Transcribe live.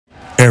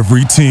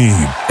Every team,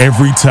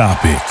 every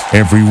topic,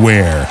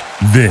 everywhere.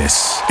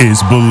 This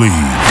is Believe.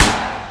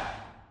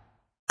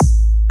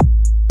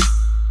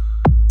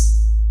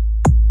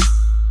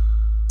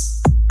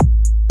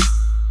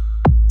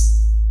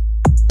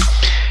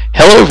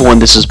 Hello everyone,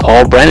 this is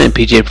Paul Brandon,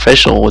 PGA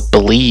Professional with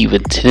Believe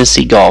in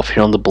Tennessee Golf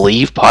here on the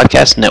Believe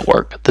Podcast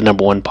Network, the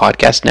number one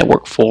podcast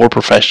network for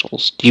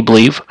professionals. Do you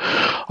believe?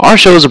 Our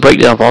show is a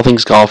breakdown of all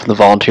things golf in the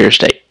volunteer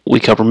state. We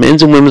cover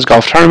men's and women's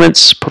golf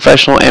tournaments,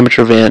 professional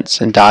amateur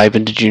events, and dive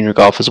into junior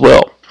golf as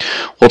well.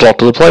 We'll talk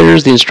to the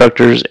players, the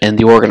instructors, and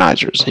the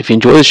organizers. If you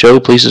enjoy the show,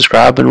 please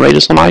subscribe and rate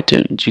us on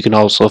iTunes. You can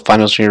also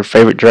find us in your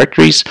favorite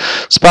directories,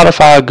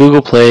 Spotify,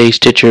 Google Play,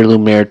 Stitcher,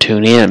 Lumiere,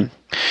 TuneIn.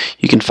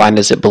 You can find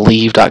us at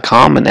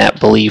Believe.com and at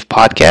Believe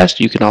Podcast.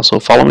 You can also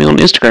follow me on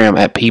Instagram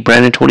at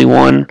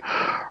pbrandon21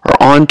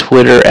 or on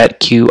Twitter at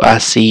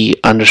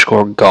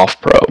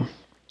QIC_golfpro.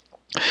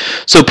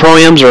 So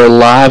Pro-Ams are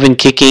alive and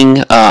kicking.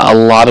 A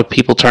lot of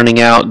people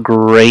turning out.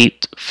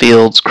 Great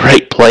fields,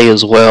 great play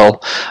as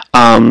well.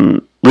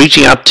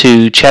 Reaching out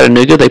to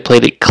Chattanooga, they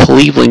played at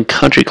Cleveland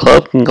Country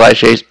Club.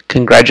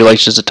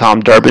 Congratulations to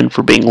Tom Durbin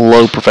for being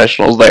low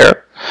professionals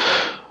there.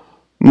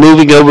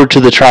 Moving over to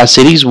the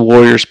Tri-Cities,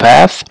 Warriors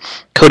Path,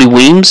 Cody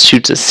Weems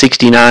shoots a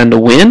 69 to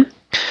win.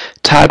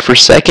 Tied for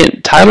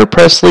second, Tyler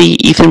Presley,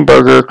 Ethan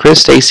Berger,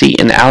 Chris Stacy,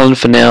 and Alan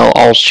Fennell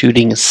all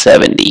shooting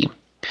 70.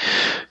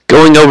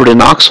 Going over to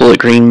Knoxville at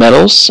Green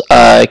Meadows,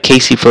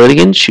 Casey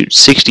Flanagan shoots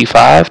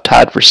 65,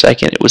 tied for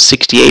second. It was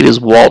 68 as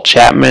Walt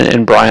Chapman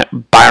and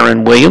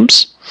Byron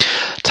Williams.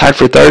 Tied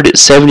for third at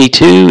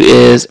 72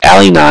 is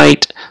Allie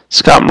Knight,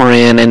 Scott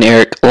Moran, and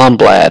Eric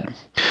Lundblad.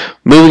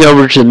 Moving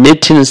over to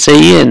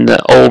Mid-Tennessee in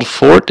the Old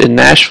Fort in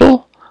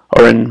Nashville,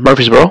 or in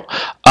Murfreesboro,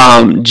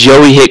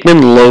 Joey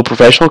Hickman, low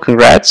professional,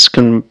 congrats,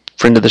 friend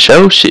of the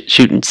show,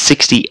 shooting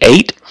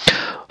 68.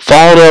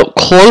 Followed up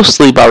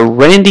closely by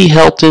Randy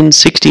Helton,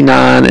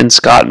 69, and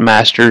Scott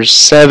Masters,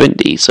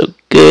 70. So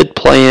good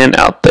playing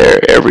out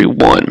there,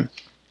 everyone.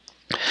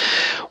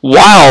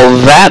 While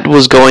that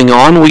was going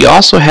on, we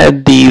also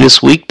had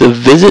this week the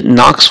Visit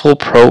Knoxville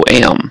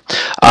Pro-Am.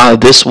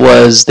 This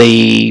was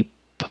the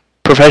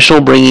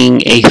professional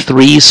bringing a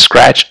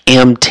 3-scratch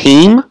am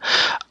team.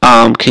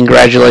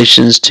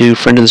 Congratulations to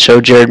friend of the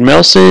show Jared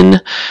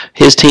Melson.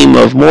 His team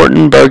of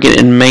Morton, Bergen,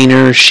 and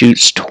Maynard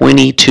shoots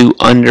 22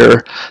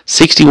 under,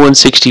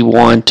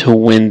 61-61 to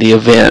win the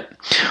event.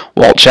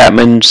 Walt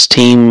Chapman's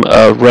team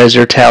of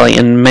Rezer, Talley,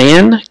 and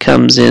Mann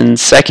comes in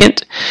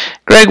second.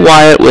 Greg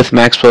Wyatt with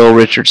Maxwell,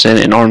 Richardson,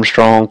 and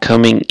Armstrong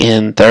coming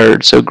in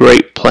third. So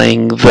great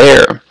playing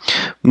there.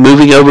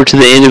 Moving over to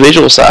the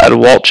individual side,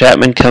 Walt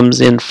Chapman comes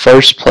in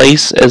first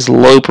place as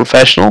low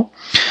professional,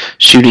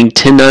 shooting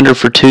 10 under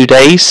for 2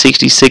 days,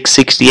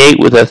 66-68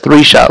 with a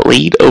 3-shot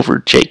lead over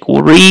Jake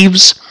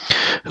Reeves,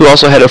 who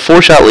also had a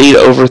 4-shot lead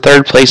over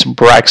third place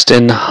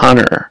Braxton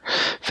Hunter.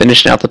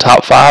 Finishing out the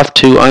top 5,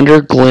 2 under,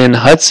 Glenn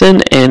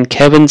Hudson and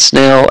Kevin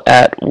Snell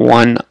at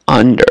 1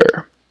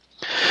 under.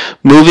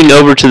 Moving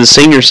over to the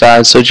senior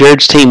side, so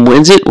Jared's team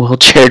wins it. Well,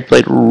 Jared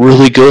played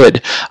really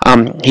good.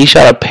 He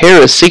shot a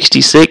pair of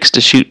 66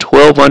 to shoot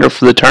 12 under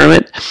for the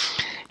tournament.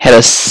 Had a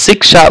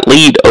 6-shot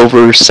lead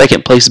over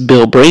second place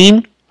Bill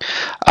Breen.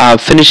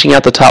 Finishing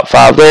out the top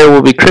 5 there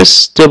will be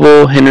Chris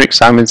Dibble, Henrik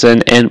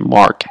Simonson, and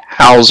Mark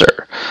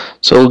Hauser.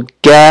 So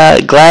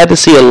glad to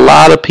see a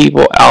lot of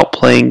people out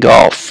playing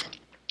golf.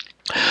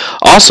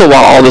 Also,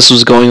 while all this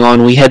was going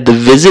on, we had the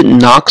Visit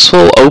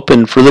Knoxville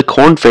Open for the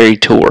Korn Ferry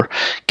Tour.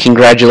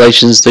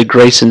 Congratulations to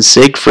Grayson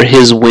Sigg for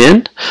his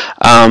win.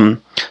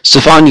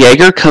 Stefan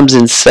Jaeger comes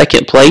in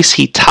second place.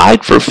 He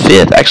tied for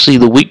 5th, actually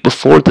the week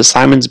before at the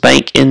Simons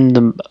Bank in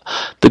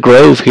the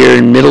Grove here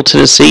in Middle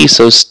Tennessee.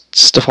 So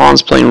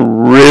Stefan's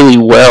playing really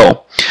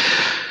well.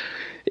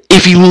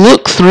 If you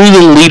look through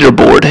the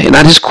leaderboard, and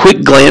I just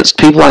quick glanced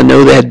people I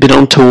know that had been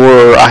on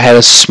tour or I had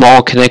a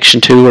small connection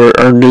to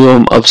or knew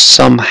them of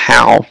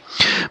somehow.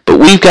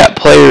 But we've got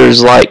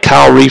players like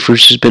Kyle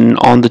Reefers, who's been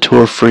on the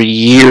tour for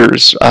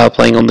years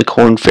playing on the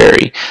Korn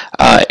Ferry.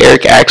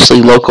 Eric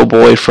Axley, local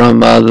boy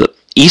from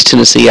East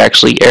Tennessee,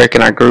 actually. Eric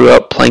and I grew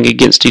up playing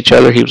against each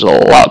other. He was a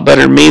lot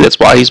better than me. That's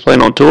why he's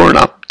playing on tour, and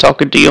I'm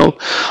talking to you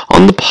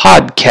on the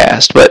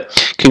podcast. But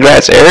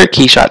congrats, Eric.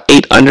 He shot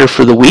 8 under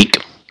for the week.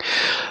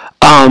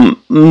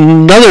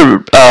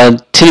 Another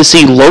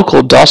Tennessee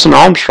local, Dawson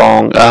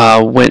Armstrong,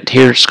 went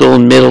here to school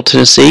in Middle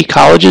Tennessee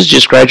colleges,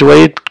 just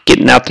graduated,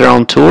 getting out there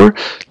on tour. A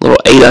little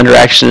 8 under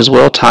action as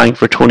well, tying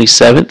for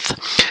 27th.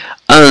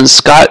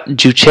 Scott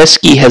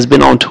Jucheski has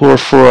been on tour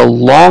for a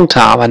long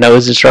time. I know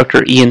his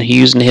instructor Ian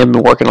Hughes and him have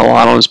been working a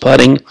lot on his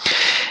putting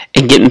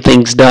and getting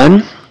things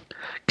done.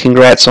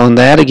 Congrats on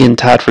that. Again,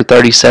 tied for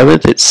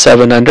 37th. It's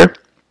 7 under.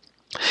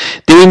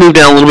 Then we move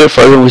down a little bit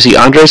further and we see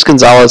Andres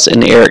Gonzalez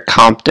and Eric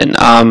Compton.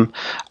 I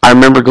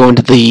remember going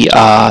to the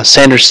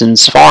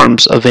Sanderson's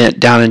Farms event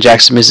down in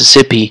Jackson,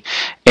 Mississippi,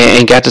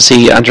 and got to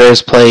see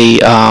Andres play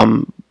a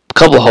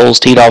couple of holes,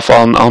 teed off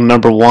on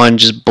number 1,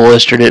 just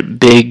blistered it,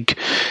 big,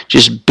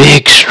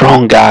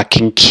 strong guy,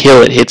 can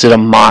kill it, hits it a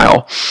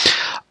mile.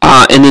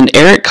 And then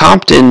Eric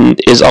Compton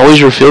is always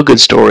your feel-good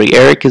story.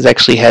 Eric has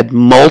actually had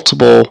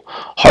multiple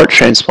heart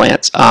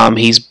transplants.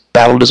 He's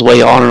battled his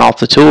way on and off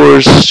the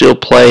tours, still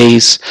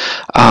plays.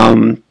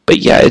 But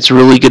yeah, it's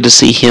really good to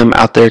see him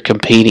out there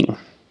competing.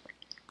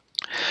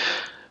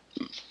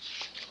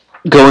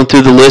 Going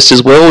through the list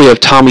as well, we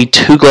have Tommy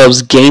Two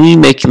Gloves Gaming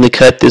making the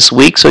cut this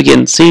week. So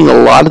again, seeing a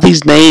lot of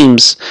these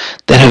names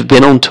that have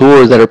been on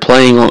tour that are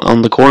playing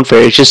on the Korn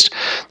Ferry. It's just,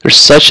 there's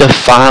such a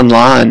fine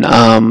line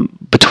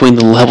between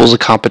the levels of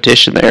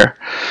competition there.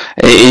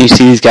 And you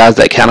see these guys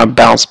that kind of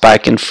bounce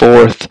back and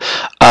forth.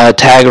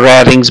 Tag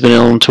Ratting's been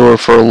on tour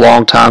for a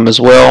long time as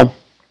well.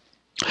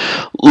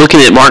 Looking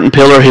at Martin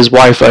Pillar, his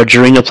wife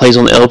Jarena plays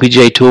on the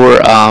LPGA Tour.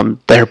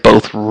 They're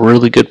both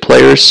really good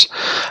players.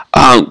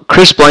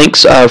 Chris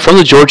Blanks from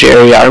the Georgia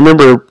area. I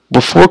remember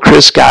before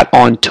Chris got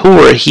on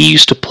tour, he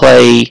used to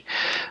play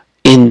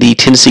in the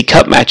Tennessee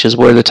Cup matches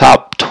where the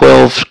top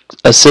 12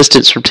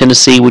 assistants from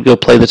Tennessee would go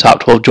play the top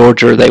 12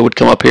 Georgia. They would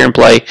come up here and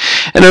play.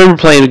 And I remember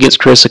playing against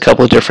Chris a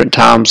couple of different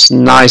times.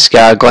 Nice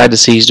guy. Glad to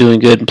see he's doing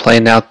good and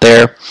playing out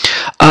there.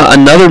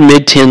 Another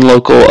mid-10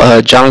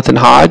 local, Jonathan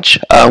Hodge,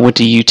 went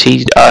to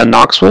UT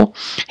Knoxville.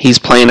 He's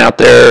playing out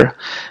there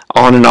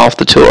on and off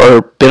the tour,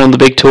 or been on the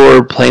big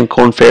tour, playing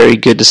Korn Ferry.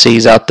 Good to see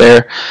he's out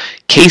there.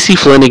 Casey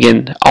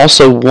Flanagan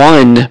also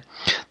won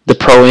the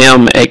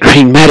Pro-Am at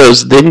Green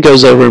Meadows, then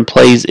goes over and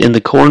plays in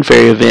the Korn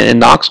Ferry event in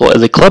Knoxville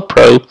as a club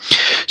pro.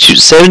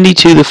 Shoots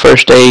 72 the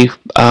first day,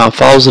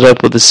 follows it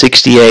up with a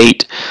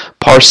 68,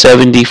 par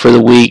 70 for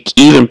the week,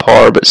 even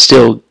par, but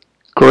still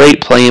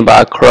great playing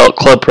by a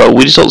club pro.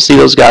 We just don't see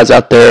those guys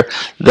out there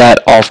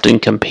that often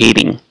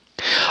competing.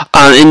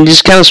 And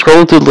just kind of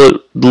scrolling through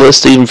the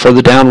list even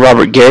further down,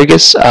 Robert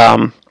Garrigus.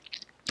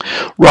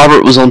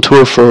 Robert was on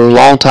tour for a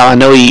long time. I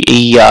know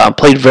he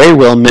played very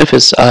well in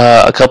Memphis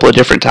a couple of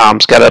different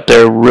times, got up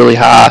there really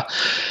high.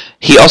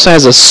 He also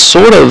has a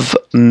sort of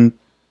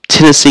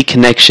Tennessee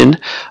connection.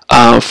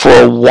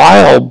 For a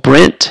while,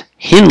 Brent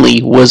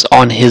Henley was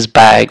on his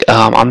bag.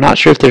 I'm not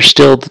sure if they're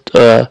still...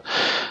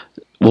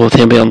 with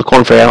him being on the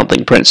Korn Ferry, I don't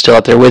think Brent's still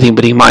out there with him,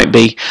 but he might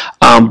be.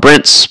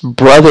 Brent's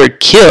brother,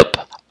 Kip,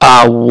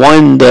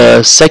 won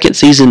the second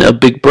season of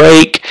Big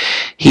Break.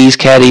 He's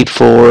caddied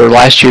for,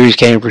 last year he's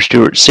caddied for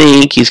Stuart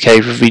Sink. He's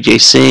caddied for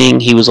Vijay Singh.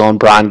 He was on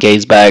Brian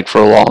Gay's bag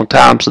for a long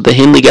time. So the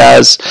Henley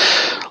guys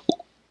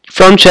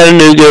from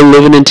Chattanooga,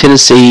 living in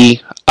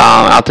Tennessee,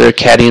 out there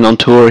caddying on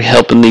tour,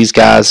 helping these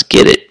guys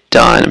get it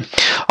done.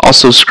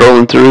 Also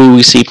scrolling through,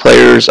 we see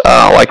players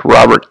like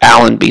Robert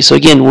Allenby. So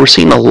again, we're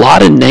seeing a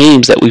lot of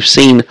names that we've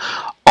seen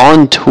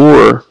on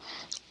tour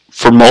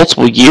for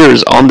multiple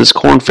years on this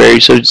Korn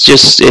Ferry. So it's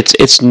just,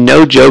 it's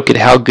no joke at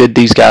how good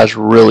these guys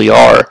really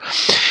are.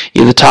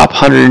 You know, the top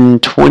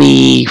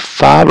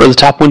 125 or the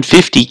top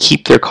 150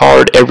 keep their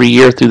card every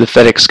year through the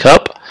FedEx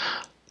Cup.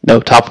 No,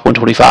 top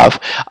 125.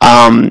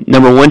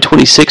 Number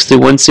 126 through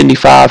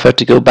 175 have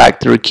to go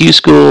back through a Q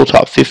school.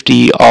 Top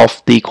 50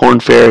 off the Korn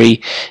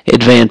Ferry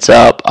advance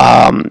up.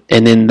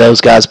 And then those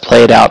guys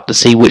play it out to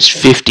see which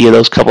 50 of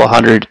those couple of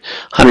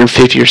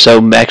 150 or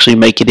so actually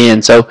make it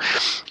in. So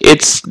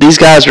these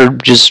guys are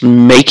just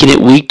making it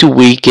week to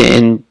week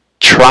and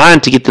trying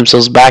to get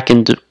themselves back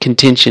into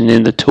contention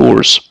in the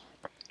tours.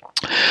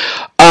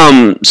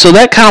 So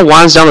that kind of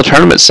winds down the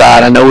tournament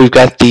side. I know we've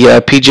got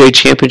the PGA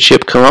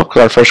Championship coming up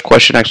because our first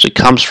question actually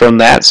comes from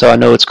that. So I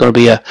know it's going to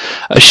be a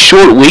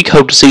short week.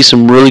 Hope to see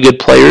some really good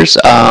players.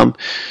 The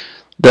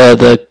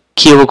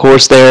Kiawah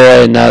course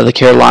there and the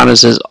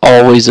Carolinas is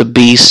always a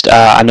beast.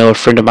 I know a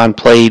friend of mine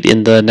played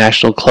in the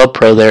National Club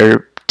Pro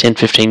there 10,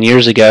 15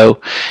 years ago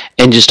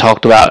and just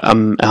talked about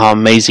how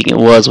amazing it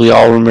was. We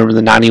all remember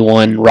the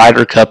 91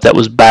 Ryder Cup that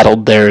was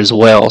battled there as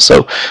well.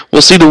 So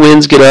we'll see the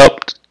winds get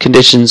up.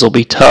 Conditions will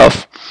be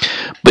tough.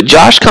 But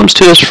Josh comes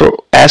to us for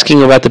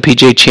asking about the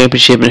PGA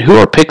Championship and who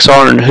our picks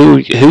are and who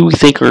we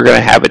think are going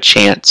to have a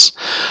chance.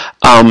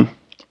 Well,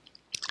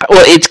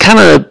 it's kind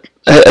of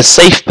a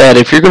safe bet.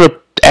 If you're going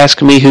to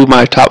ask me who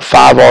my top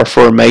 5 are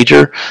for a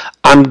major,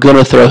 I'm going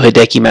to throw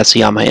Hideki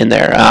Matsuyama in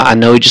there. I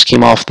know he just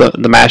came off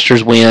the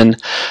Masters win.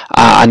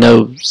 I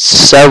know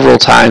several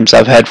times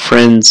I've had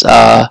friends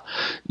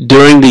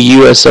during the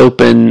U.S.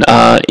 Open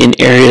in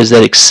areas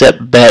that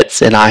accept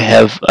bets, and I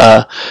have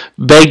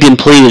begged and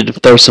pleaded to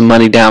throw some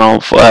money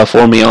down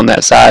for me on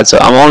that side. So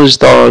I'm always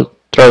throw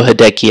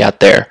Hideki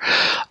out there.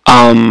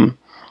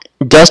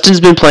 Dustin's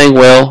been playing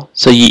well,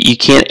 so you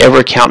can't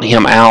ever count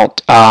him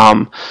out.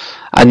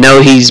 I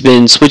know he's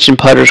been switching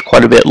putters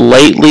quite a bit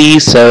lately,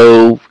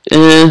 so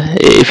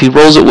if he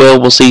rolls it well,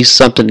 we'll see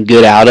something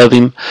good out of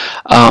him.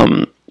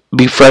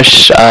 Be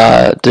fresh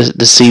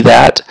to see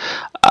that.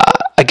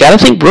 I got to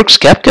think Brooks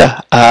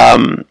Koepka.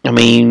 I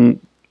mean,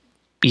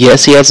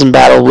 yes, he had some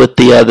battle with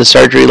the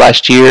surgery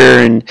last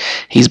year, and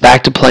he's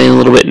back to playing a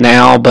little bit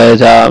now,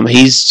 but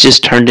he's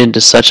just turned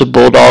into such a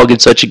bulldog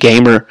and such a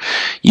gamer.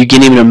 You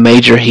get him in a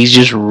major, he's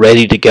just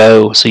ready to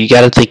go, so you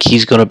got to think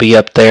he's going to be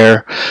up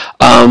there.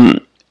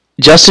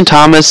 Justin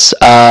Thomas,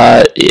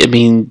 I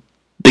mean,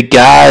 the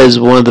guy is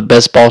one of the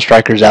best ball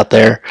strikers out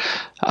there.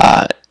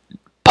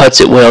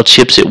 putts it well,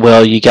 chips it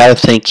well, you got to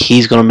think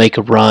he's going to make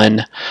a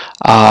run.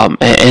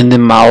 And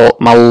then my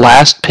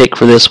last pick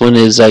for this one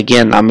is,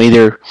 again,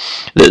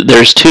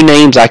 there's two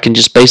names I can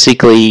just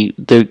basically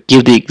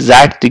give the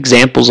exact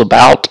examples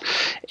about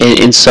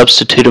and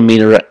substitute them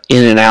either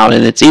in and out,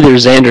 and it's either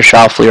Xander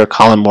Schauffele or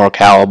Collin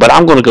Morikawa, but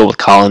I'm going to go with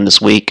Collin this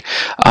week.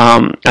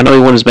 I know he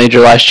won his major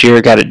last year,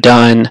 got it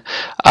done.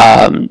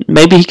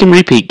 Maybe he can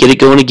repeat, get it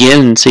going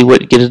again,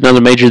 and get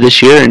another major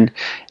this year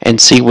and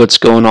see what's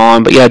going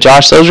on. But yeah,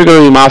 Josh, those are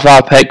going to be my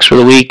 5 picks for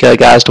the week,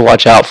 guys, to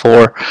watch out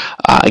for.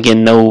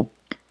 Again, no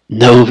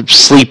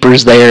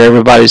sleepers there.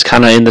 Everybody's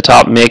kind of in the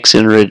top mix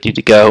and ready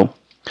to go.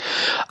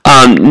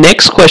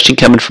 Next question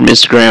coming from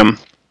Instagram.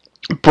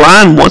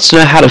 Brian wants to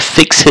know how to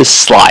fix his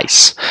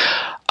slice.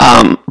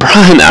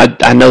 Brian,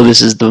 I know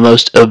this is the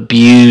most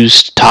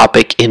abused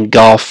topic in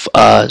golf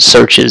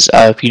searches.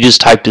 If you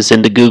just type this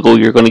into Google,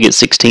 you're going to get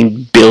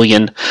 16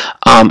 billion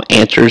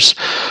answers.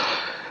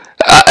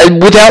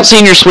 Without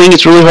seeing your swing,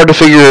 it's really hard to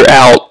figure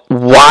out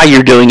why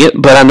you're doing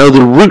it, but I know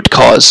the root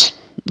cause.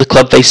 The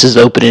club face is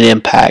open and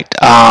impact.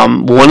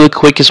 One of the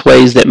quickest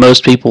ways that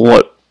most people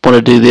want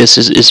to do this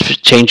is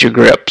change your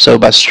grip. So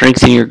by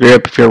strengthening your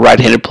grip, if you're a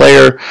right-handed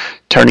player,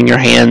 turning your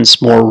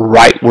hands more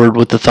rightward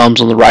with the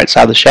thumbs on the right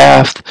side of the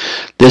shaft,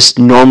 this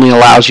normally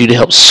allows you to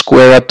help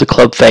square up the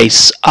club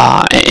face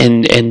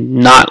and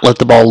not let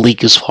the ball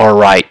leak as far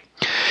right.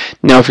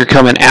 Now, if you're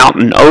coming out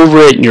and over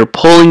it and you're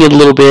pulling it a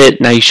little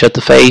bit, now you shut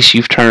the face,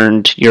 you've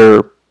turned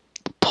your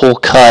pull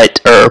cut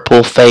or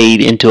pull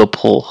fade into a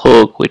pull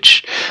hook,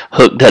 which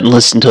hook doesn't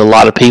listen to a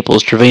lot of people,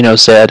 as Trevino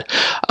said.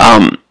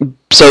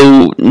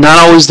 So not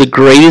always the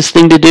greatest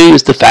thing to do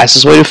is the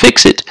fastest way to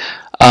fix it,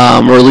 or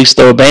at least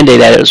throw a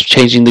Band-Aid at it, is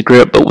changing the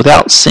grip. But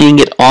without seeing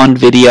it on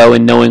video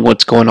and knowing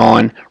what's going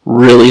on,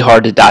 really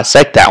hard to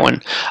dissect that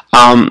one.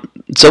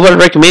 So what I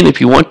recommend, if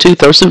you want to,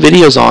 throw some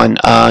videos on.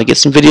 Get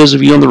some videos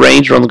of you on the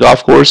range or on the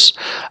golf course.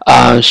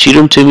 Shoot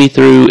them to me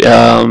through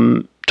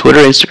Twitter,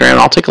 Instagram.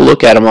 I'll take a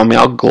look at them. I mean,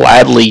 I'll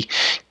gladly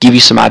give you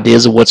some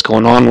ideas of what's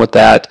going on with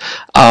that.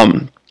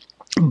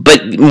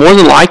 But more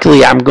than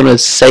likely, I'm going to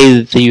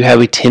say that you have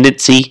a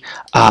tendency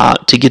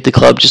to get the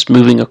club just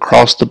moving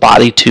across the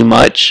body too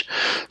much.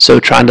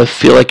 So trying to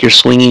feel like you're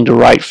swinging to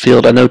right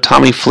field. I know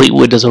Tommy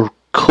Fleetwood does a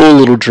cool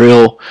little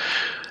drill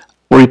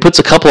where he puts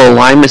a couple of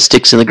alignment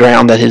sticks in the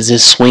ground that is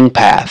his swing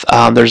path.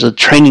 There's a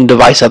training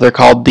device out there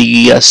called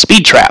the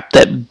Speed Trap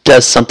that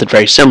does something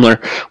very similar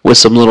with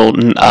some little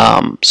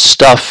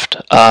stuffed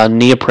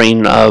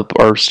neoprene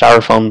or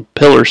styrofoam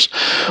pillars.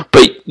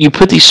 But you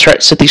put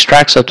set these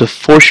tracks up to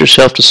force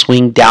yourself to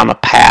swing down a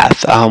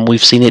path.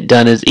 We've seen it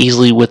done as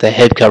easily with a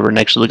head cover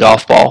next to the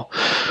golf ball.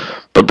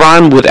 But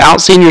Brian, without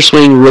seeing your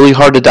swing, really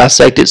hard to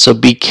dissect it, so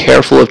be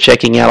careful of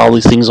checking out all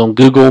these things on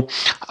Google.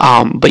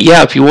 But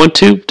yeah, if you want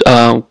to,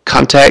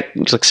 contact,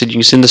 like I said, you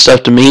can send the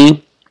stuff to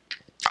me.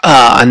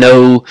 I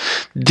know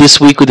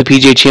this week with the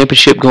PGA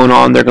Championship going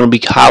on, they're going to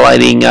be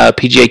highlighting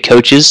PGA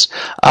coaches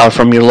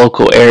from your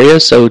local area,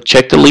 so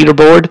check the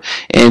leaderboard,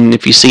 and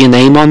if you see a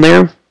name on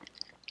there,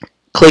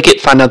 click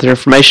it, find out their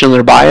information on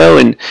their bio,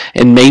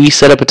 and maybe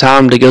set up a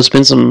time to go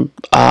spend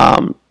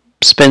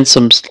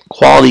some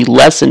quality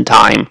lesson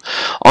time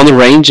on the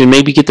range and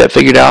maybe get that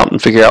figured out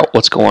and figure out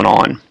what's going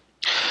on.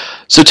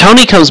 So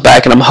Tony comes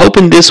back, and I'm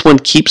hoping this one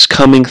keeps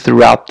coming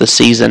throughout the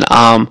season.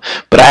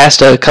 But I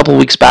asked a couple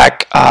weeks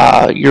back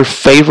your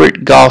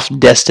favorite golf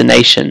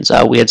destinations.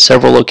 We had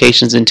several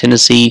locations in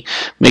Tennessee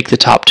make the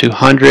top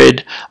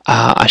 200.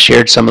 I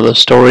shared some of those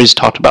stories,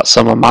 talked about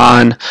some of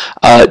mine.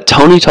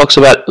 Tony talks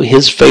about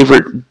his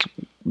favorite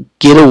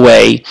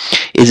getaway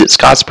is at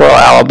Scottsboro,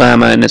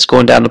 Alabama, and it's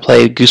going down to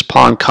play Goose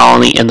Pond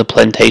Colony and the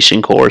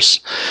Plantation Course.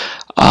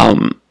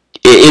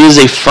 It is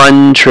a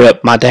fun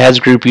trip. My dad's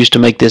group used to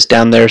make this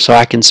down there, so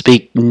I can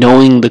speak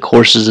knowing the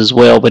courses as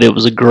well, but it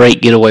was a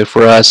great getaway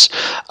for us.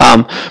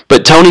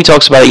 But Tony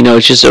talks about,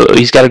 it's just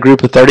he's got a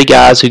group of 30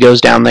 guys who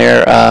goes down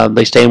there.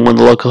 They stay in one of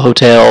the local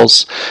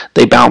hotels.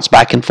 They bounce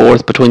back and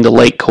forth between the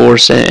lake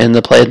course and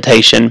the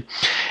plantation,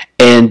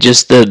 and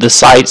just the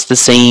sights, the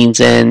scenes,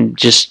 and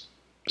just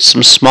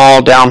some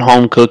small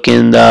down-home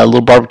cooking, the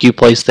little barbecue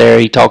place there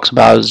he talks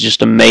about is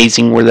just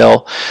amazing, where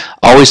they'll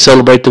always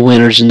celebrate the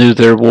winners and do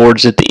their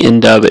awards at the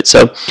end of it.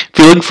 So if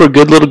you're looking for a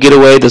good little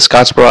getaway, the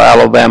Scottsboro,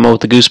 Alabama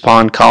with the Goose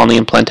Pond Colony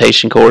and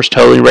Plantation Course,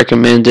 totally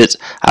recommend it.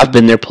 I've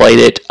been there, played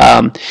it.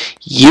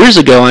 Years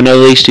ago, I know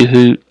they used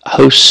to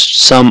host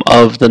some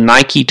of the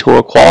Nike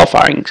Tour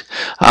qualifying.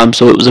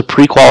 So it was a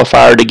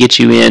pre-qualifier to get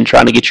you in,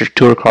 trying to get your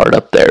tour card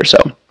up there. So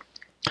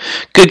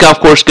good golf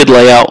course, good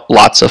layout,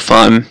 lots of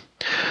fun.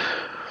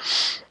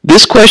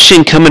 This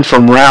question coming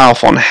from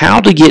Ralph on how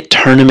to get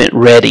tournament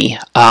ready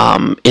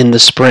in the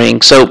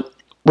spring. So,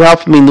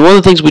 Ralph, one of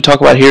the things we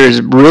talk about here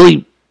is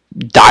really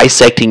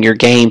dissecting your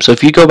game. So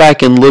if you go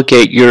back and look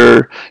at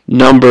your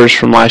numbers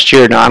from last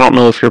year, now I don't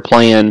know if you're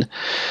playing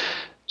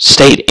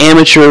state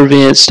amateur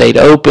events, state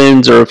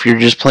opens, or if you're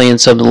just playing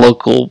some of the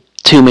local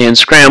two-man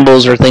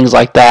scrambles or things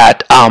like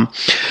that.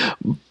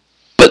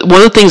 But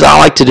one of the things I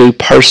like to do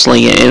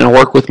personally and I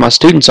work with my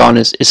students on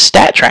is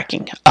stat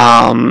tracking.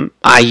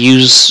 I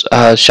use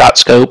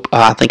ShotScope.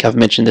 I think I've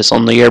mentioned this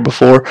on the air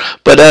before,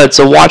 but it's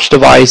a watch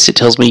device. It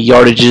tells me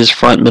yardages,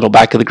 front, middle,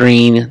 back of the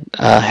green,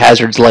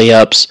 hazards,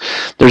 layups.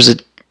 There's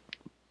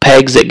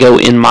pegs that go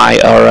in my,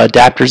 or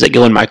adapters that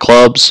go in my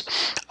clubs.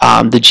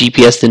 The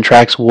GPS then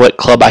tracks what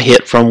club I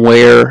hit from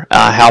where,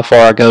 how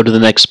far I go to the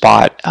next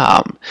spot,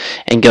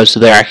 and goes to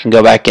there. I can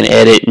go back and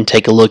edit and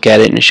take a look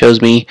at it, and it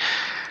shows me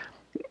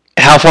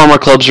how far my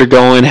clubs are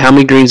going, how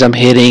many greens I'm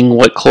hitting,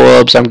 what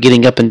clubs I'm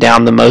getting up and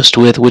down the most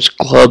with, which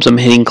clubs I'm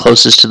hitting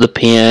closest to the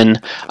pin.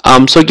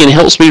 So again, it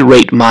helps me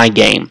rate my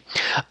game.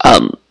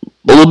 A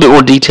little bit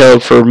more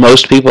detailed for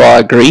most people, I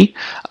agree.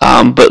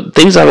 But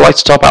things I'd like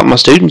to talk about with my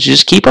students,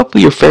 just keep up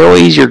with your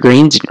fairways, your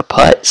greens, and your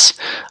putts.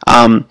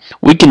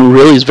 We can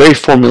really, it's very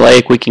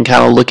formulaic. We can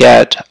kind of look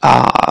at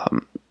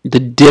the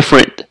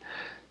different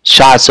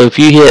shots. So if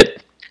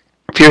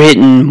you're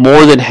hitting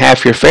more than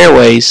half your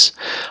fairways,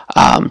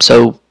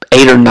 so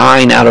 8 or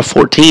 9 out of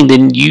 14,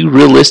 then you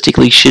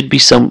realistically should be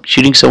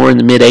shooting somewhere in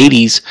the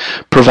mid-80s,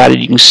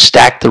 provided you can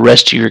stack the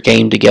rest of your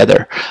game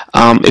together.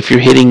 If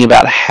you're hitting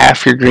about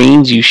half your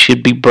greens, you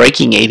should be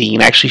breaking 80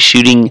 and actually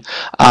shooting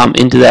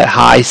into that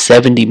high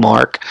 70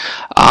 mark.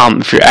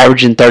 If you're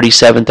averaging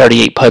 37,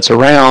 38 putts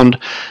around,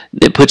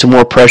 it puts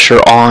more pressure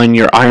on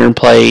your iron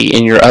play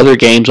in your other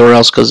games, or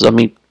else, because,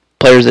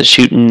 players that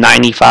shoot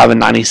 95 and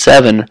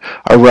 97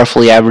 are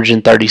roughly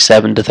averaging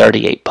 37 to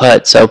 38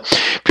 putts. So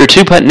if you're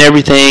two-putting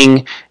everything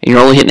and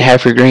you're only hitting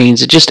half your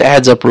greens, it just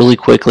adds up really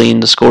quickly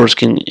and the scores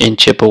can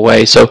chip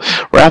away. So,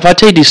 Ralph, I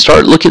tell you,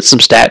 start look at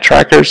some stat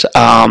trackers.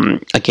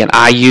 Again,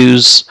 I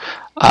use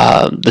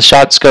the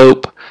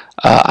ShotScope.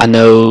 I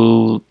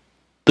know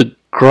the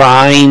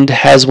Grind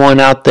has one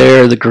out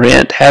there. The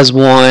Grint has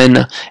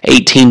one.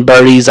 18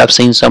 Birdies, I've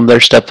seen some of their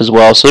stuff as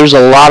well. So there's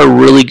a lot of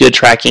really good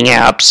tracking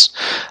apps.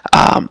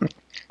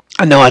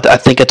 I know I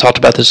think I talked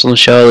about this on the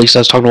show, at least I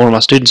was talking to one of my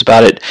students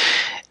about it.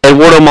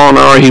 Eduardo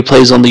Molinari, who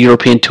plays on the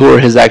European Tour,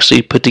 has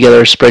actually put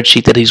together a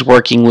spreadsheet that he's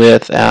working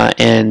with,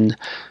 and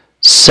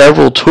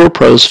several tour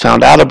pros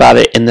found out about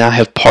it and now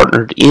have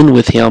partnered in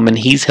with him, and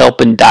he's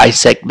helping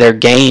dissect their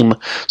game.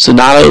 So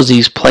not only is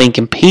he playing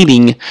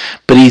competing,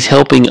 but he's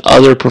helping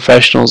other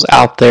professionals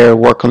out there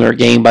work on their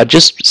game by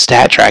just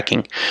stat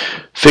tracking,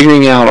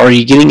 figuring out, are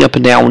you getting up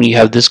and down when you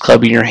have this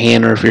club in your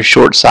hand, or if you're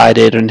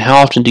short-sighted, and how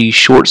often do you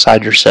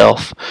short-side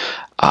yourself.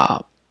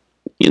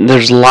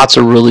 There's lots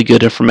of really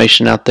good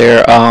information out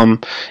there.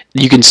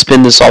 You can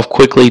spin this off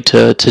quickly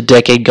to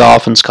Decade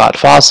Golf and Scott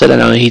Fawcett. I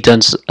know he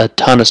does a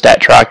ton of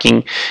stat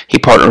tracking. He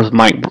partnered with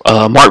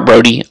Mark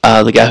Brody,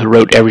 the guy who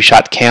wrote Every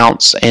Shot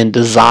Counts and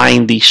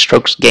designed the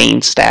strokes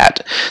gained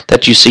stat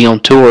that you see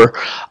on tour.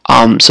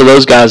 So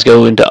those guys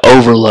go into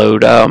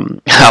overload.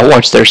 I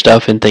watch their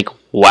stuff and think,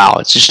 wow,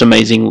 it's just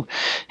amazing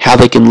how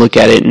they can look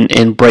at it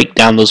and break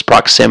down those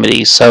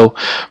proximities. So,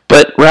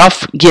 but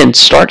Ralph, again,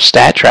 start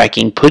stat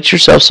tracking. Put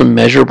yourself some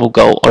measurable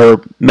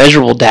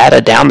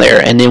data down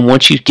there, and then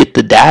once you get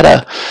the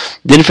data,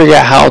 then figure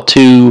out how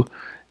to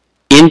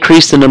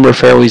increase the number of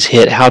fairways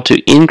hit, how to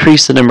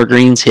increase the number of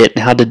greens hit,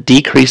 and how to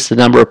decrease the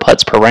number of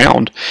putts per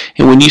round.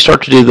 And when you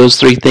start to do those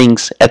three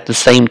things at the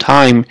same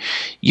time,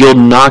 you'll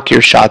knock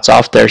your shots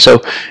off there.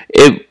 So,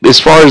 as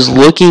far as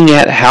looking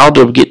at how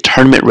to get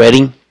tournament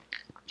ready,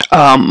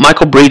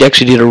 Michael Breed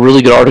actually did a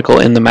really good article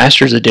in the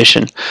Masters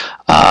edition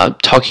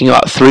talking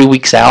about 3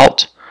 weeks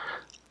out.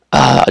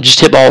 Just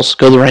hit balls,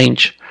 go to the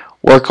range,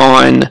 work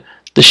on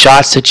the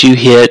shots that you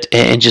hit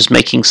and just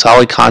making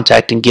solid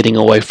contact and getting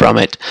away from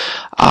it.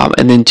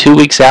 And then 2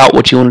 weeks out,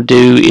 what you want to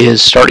do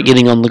is start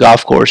getting on the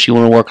golf course. You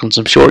want to work on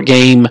some short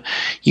game.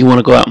 You want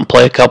to go out and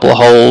play a couple of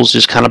holes,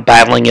 just kind of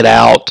battling it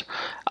out.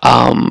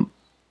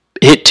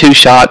 Hit 2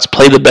 shots,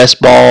 play the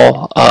best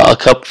ball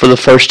for the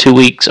first 2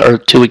 weeks or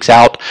 2 weeks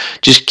out,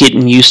 just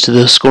getting used to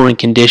the scoring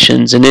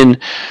conditions. And then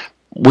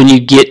when you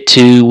get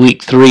to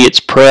week 3, it's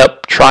prep.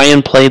 Try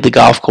and play the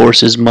golf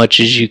course as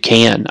much as you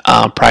can.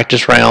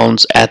 Practice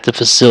rounds at the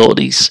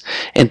facilities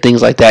and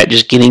things like that.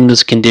 Just getting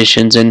those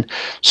conditions and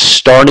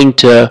starting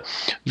to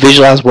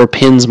visualize where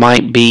pins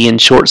might be and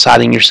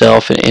short-siding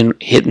yourself and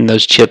hitting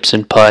those chips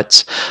and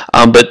putts.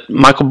 But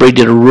Michael Breed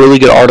did a really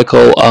good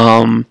article.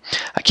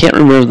 I can't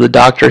remember the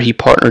doctor he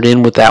partnered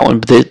in with that one,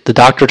 but the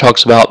doctor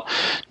talks about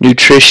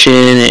nutrition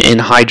and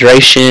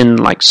hydration,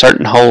 like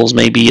certain holes.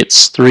 Maybe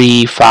it's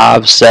 3,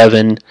 5,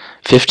 7,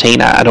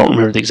 15. I don't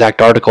remember the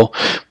exact article,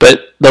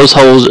 but those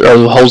holes are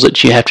the holes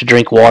that you have to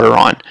drink water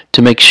on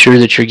to make sure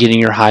that you're getting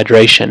your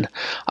hydration.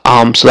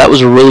 So that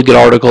was a really good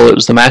article. It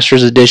was the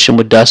Masters edition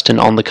with Dustin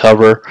on the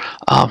cover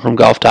from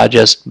Golf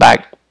Digest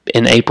back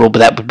in April, but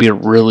that would be a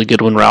really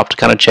good one, Ralph, to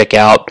kind of check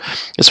out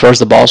as far as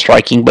the ball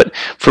striking. But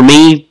for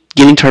me,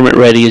 getting tournament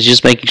ready is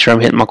just making sure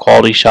I'm hitting my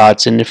quality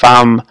shots, and if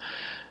I'm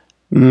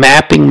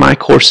mapping my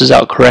courses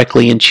out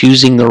correctly and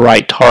choosing the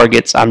right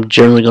targets, I'm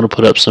generally going to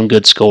put up some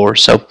good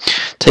scores. So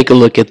take a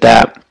look at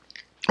that.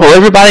 Well,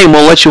 everybody, I'm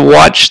going to let you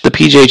watch the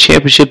PGA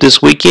Championship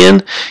this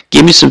weekend.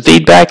 Give me some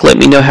feedback. Let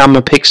me know how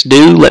my picks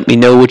do. Let me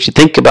know what you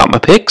think about my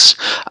picks.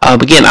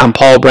 Again, I'm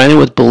Paul Brandon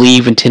with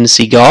Believe in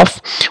Tennessee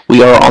Golf.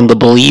 We are on the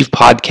Believe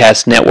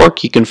Podcast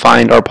Network. You can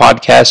find our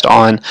podcast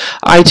on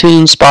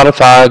iTunes,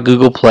 Spotify,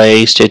 Google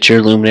Play,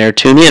 Stitcher, Luminary,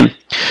 TuneIn.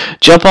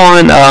 Jump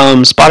on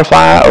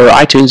Spotify or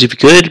iTunes if you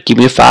could. Give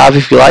me a 5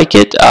 if you like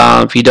it.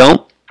 If you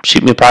don't,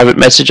 shoot me a private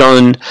message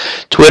on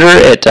Twitter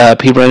at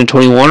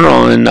pbrandon21 or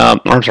on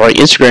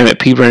Instagram at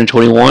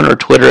pbrandon21 or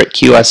Twitter at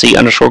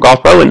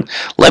QIC_golfpro, and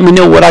let me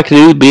know what I can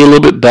do to be a little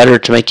bit better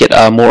to make it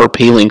more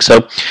appealing.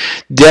 So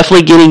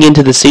definitely getting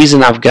into the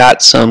season. I've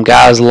got some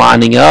guys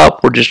lining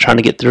up. We're just trying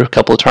to get through a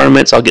couple of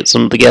tournaments. I'll get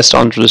some of the guests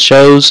on for the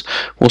shows.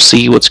 We'll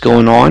see what's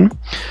going on.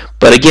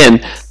 But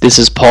again, this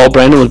is Paul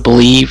Brandon with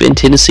Believe in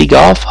Tennessee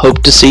Golf.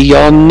 Hope to see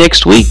y'all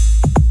next week.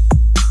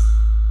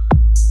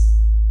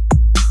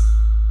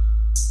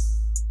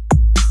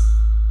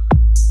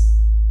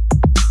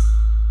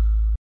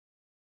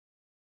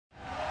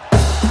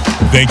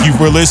 Thank you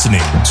for listening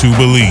to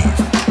Believe.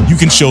 You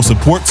can show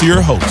support to your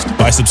host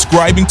by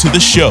subscribing to the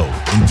show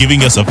and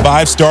giving us a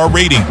 5-star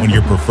rating on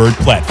your preferred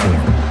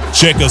platform.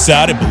 Check us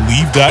out at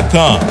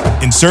Believe.com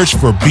and search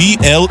for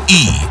BLEAV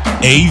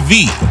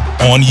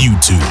on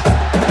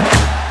YouTube.